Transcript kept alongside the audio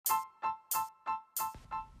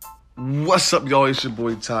What's up, y'all? It's your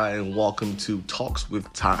boy Ty, and welcome to Talks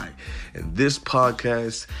with Ty. In this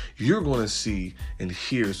podcast, you're going to see and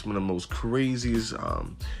hear some of the most craziest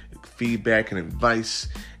feedback and advice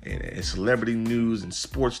and celebrity news and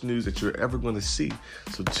sports news that you're ever going to see.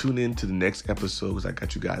 So tune in to the next episode because I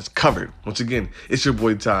got you guys covered. Once again, it's your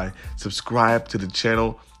boy Ty. Subscribe to the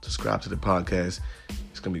channel, subscribe to the podcast.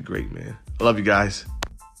 It's going to be great, man. I love you guys.